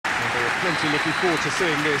plenty looking forward to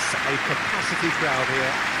seeing this. A capacity crowd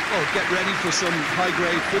here. Oh, get ready for some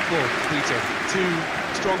high-grade football, Peter. Two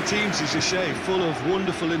strong teams, as you say, full of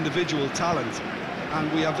wonderful individual talent.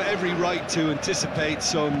 And we have every right to anticipate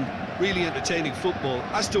some really entertaining football.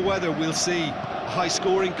 As to whether we'll see a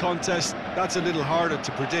high-scoring contest, that's a little harder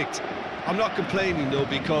to predict. I'm not complaining, though,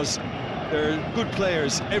 because there are good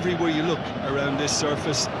players everywhere you look around this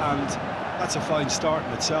surface, and that's a fine start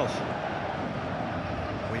in itself.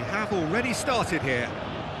 We have already started here.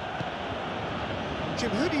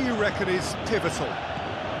 Jim, who do you reckon is pivotal?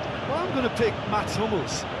 Well, I'm going to pick Mats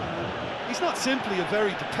Hummels. He's not simply a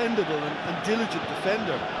very dependable and diligent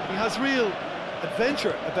defender. He has real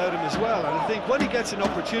adventure about him as well, and I think when he gets an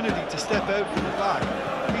opportunity to step out from the back,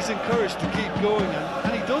 he's encouraged to keep going,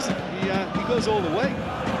 and he doesn't. He goes all the way.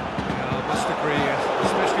 Yeah, I must agree,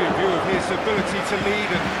 especially in view of his ability to lead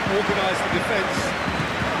and organise the defence.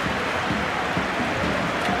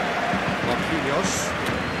 Marquinhos.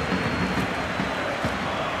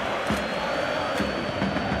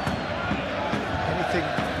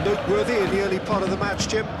 Noteworthy in the early part of the match,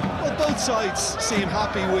 Jim? Well, both sides seem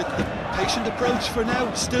happy with the patient approach for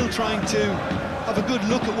now, still trying to have a good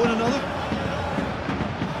look at one another.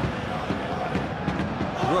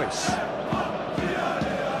 Royce.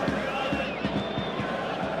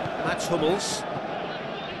 Mats Hummels.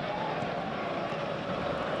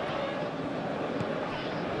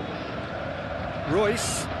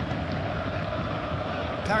 Royce.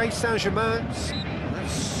 Paris Saint-Germain.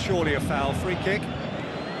 That's surely a foul, free kick.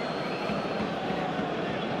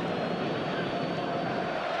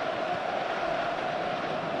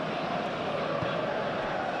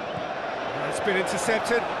 Been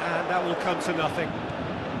intercepted, and that will come to nothing.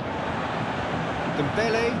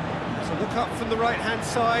 Dembele has a look up from the right-hand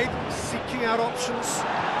side, seeking out options.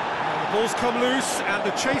 And the ball's come loose, and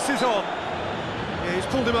the chase is on. Yeah, he's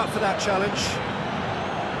pulled him up for that challenge.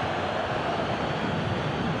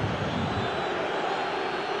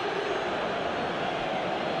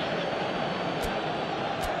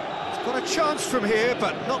 He's got a chance from here,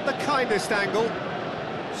 but not the kindest angle.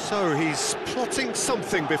 So he's plotting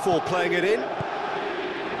something before playing it in.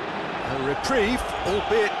 A reprieve,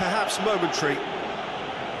 albeit perhaps momentary.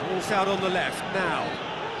 Ball's out on the left now.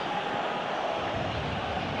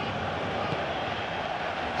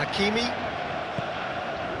 Hakimi.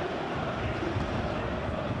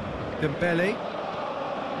 Dembele.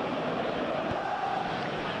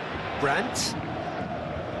 Brandt.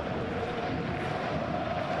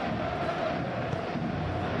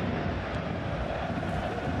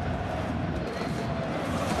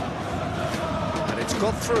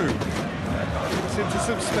 Got through. Gets into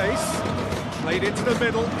some space. Played into the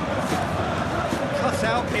middle. Cut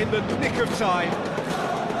out in the nick of time.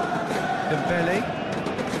 Dembele.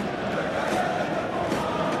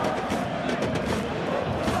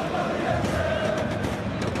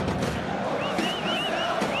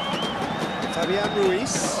 Fabian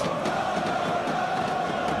Ruiz.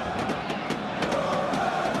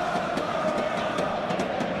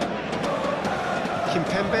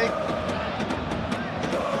 Kimpembe.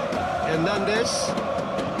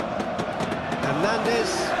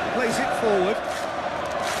 Hernandez plays it forward.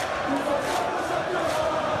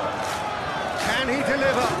 Can he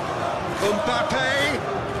deliver? Mbappe.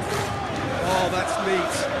 Oh, that's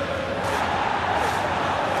neat.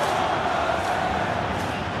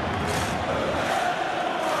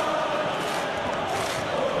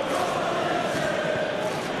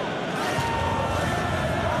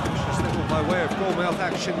 Just little by way of goal-mouth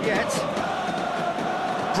action yet.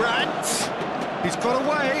 Brandt, he's got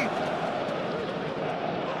away.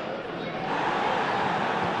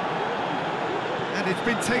 And it's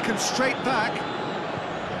been taken straight back.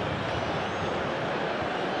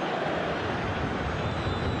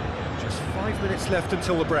 Just 5 minutes left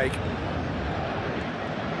until the break.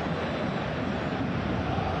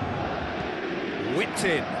 Whipped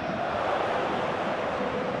in.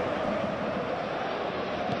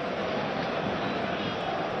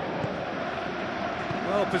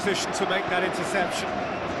 Well positioned to make that interception.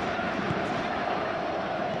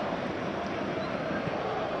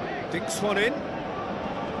 Dinks one in.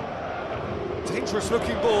 Dangerous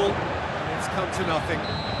looking ball. And it's come to nothing. The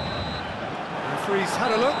referee's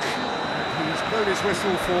had a look. He's blown his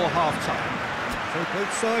whistle for half-time. So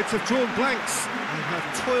both sides have drawn blanks and have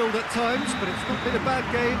toiled at times, but it's not been a bad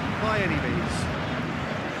game by any means.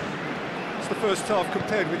 It's the first half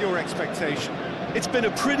compared with your expectation. It's been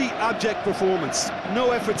a pretty abject performance.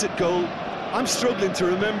 No efforts at goal. I'm struggling to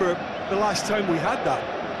remember the last time we had that.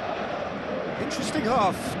 Interesting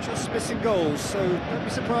half, just missing goals, so don't be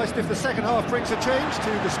surprised if the second half brings a change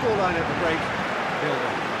to the scoreline at the break.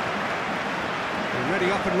 0-1. Ready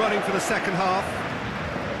up and running for the second half.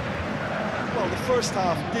 Well, the first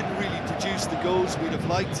half didn't really produce the goals we'd have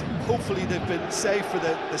liked. Hopefully they've been safe for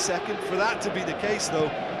the second. For that to be the case, though,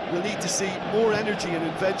 we'll need to see more energy and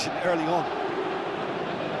invention early on.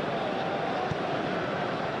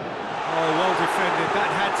 Oh, well defended.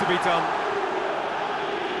 That had to be done.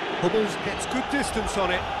 Hummels gets good distance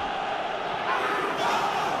on it.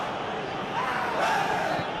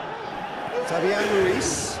 Fabian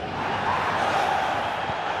Ruiz.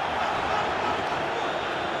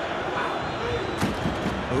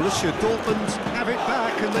 Borussia Dortmund have it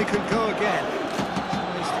back and they can go again.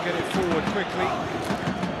 Tries to get it forward quickly.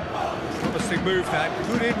 Promising move that.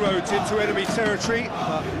 Good inroads into enemy territory,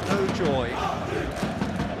 but no joy.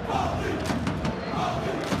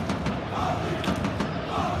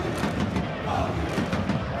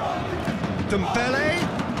 Dembele.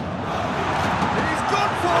 He's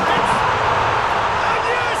gone for it! And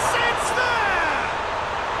yes, it's there!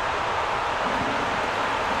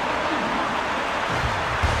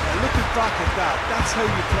 Looking back at that, that's how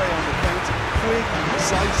you play on the counter. Quick and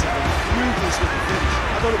decisive and ruthless with the finish.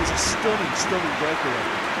 I thought it was a stunning, stunning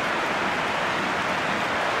breakaway.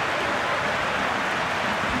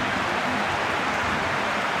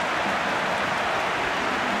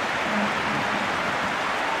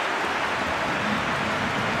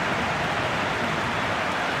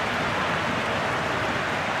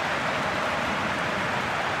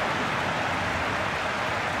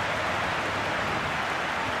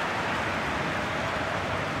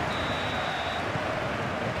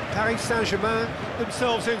 Paris Saint-Germain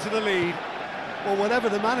themselves into the lead. Well, whatever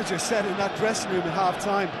the manager said in that dressing room at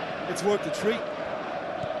half-time, it's worth the treat.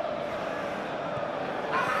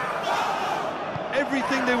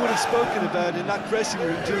 Everything they would have spoken about in that dressing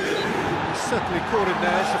room during it. He's certainly caught him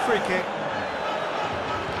there. It's a free kick.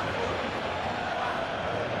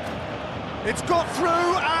 It's got through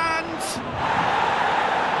and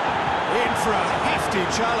in for a hefty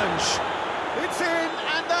challenge. It's in,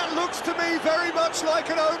 and that looks to me very much like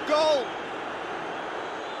an own goal.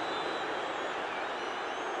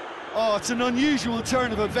 Oh, it's an unusual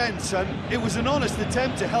turn of events, and it was an honest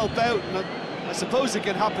attempt to help out, and I suppose it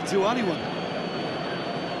can happen to anyone.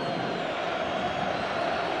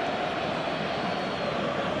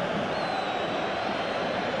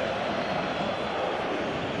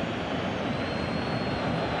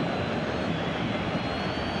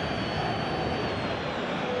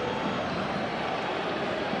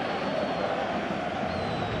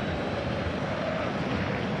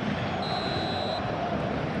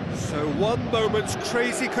 So one moment's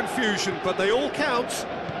crazy confusion, but they all count.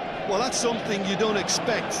 Well, that's something you don't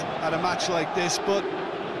expect at a match like this, but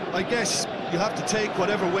I guess you have to take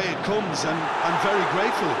whatever way it comes, and I'm very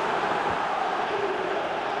grateful.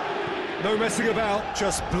 No messing about,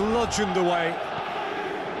 just bludgeoned away.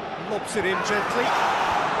 Lobs it in gently.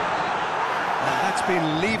 And that's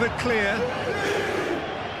been levered clear.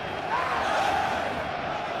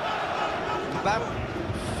 Mbappe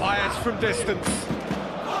fires from distance.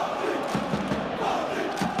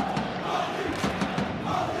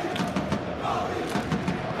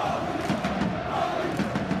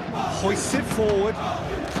 Hoists it forward.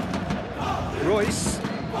 Royce.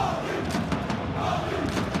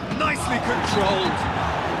 Nicely controlled.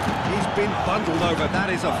 He's been bundled over. That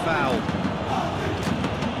is a foul.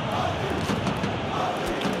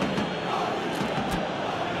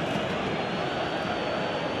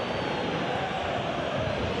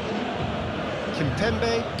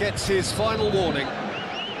 Kimpembe gets his final warning.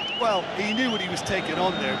 Well, he knew what he was taking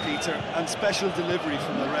on there, Peter, and special delivery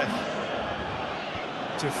from the ref.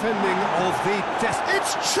 Defending of the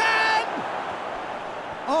it's Chan!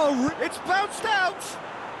 Oh, it's bounced out!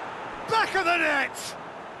 Back of the net!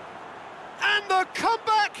 And the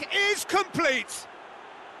comeback is complete!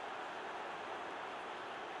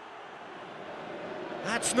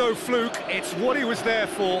 That's no fluke, it's what he was there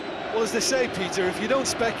for. Well, as they say, Peter, if you don't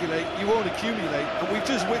speculate, you won't accumulate. And we've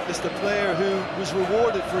just witnessed a player who was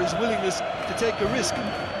rewarded for his willingness to take a risk,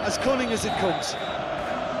 as cunning as it comes.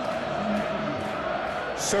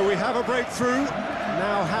 So we have a breakthrough.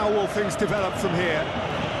 Now how will things develop from here?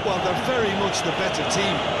 Well, they're very much the better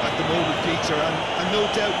team at the moment, Peter, and no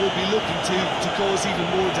doubt will be looking to cause even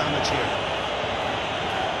more damage here.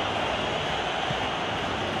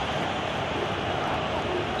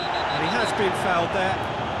 And he has been fouled there.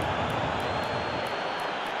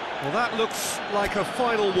 Well, that looks like a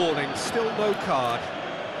final warning. Still no card.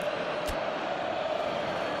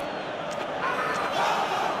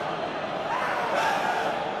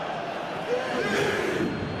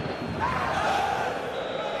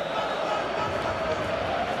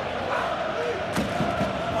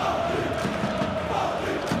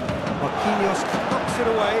 just knocks it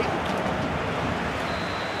away.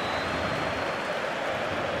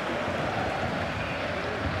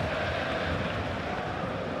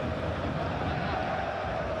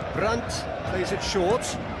 Brandt plays it short.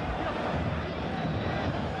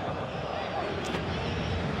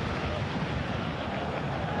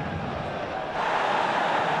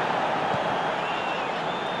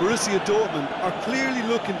 Borussia Dortmund are clearly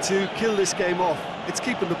looking to kill this game off. It's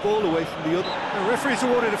keeping the ball away from the other. The referee's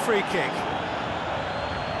awarded a free kick.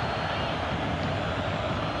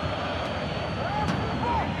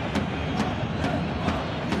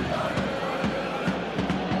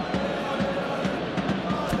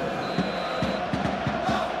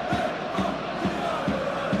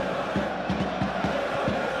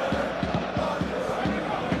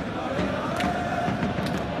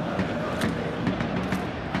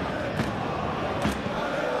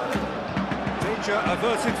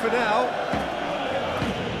 Averted for now.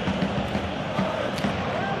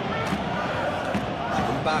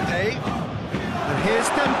 Mbappe. And here's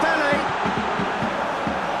Dembele.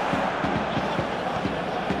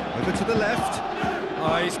 Over to the left.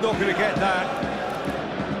 Oh, he's not going to get that.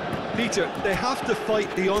 Peter, they have to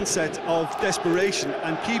fight the onset of desperation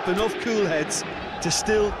and keep enough cool heads to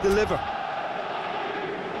still deliver.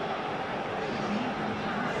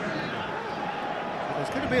 There's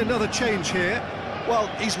going to be another change here. Well,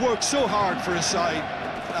 he's worked so hard for his side,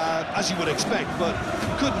 as you would expect, but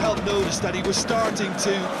couldn't help notice that he was starting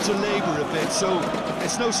to labour a bit, so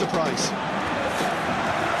it's no surprise.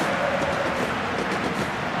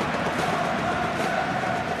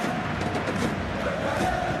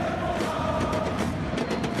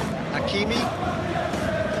 Hakimi.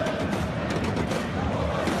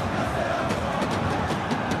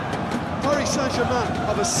 Paris Saint-Germain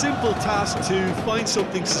have a simple task to find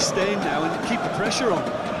something sustained now and keep the pressure on.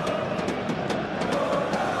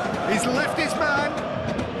 He's left his man.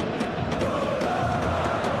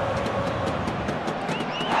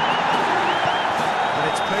 And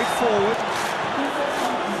it's played forward.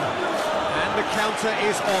 And the counter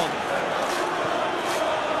is on.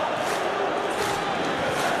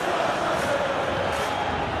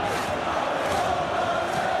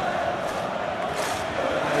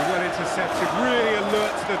 Intercepted, really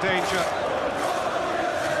alert to the danger.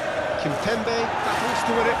 Kimpembe battles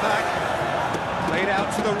to win it back. Played out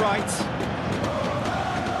to the right.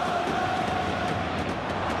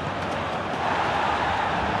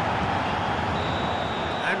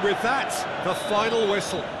 And with that, the final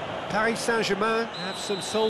whistle. Paris Saint-Germain have some soul.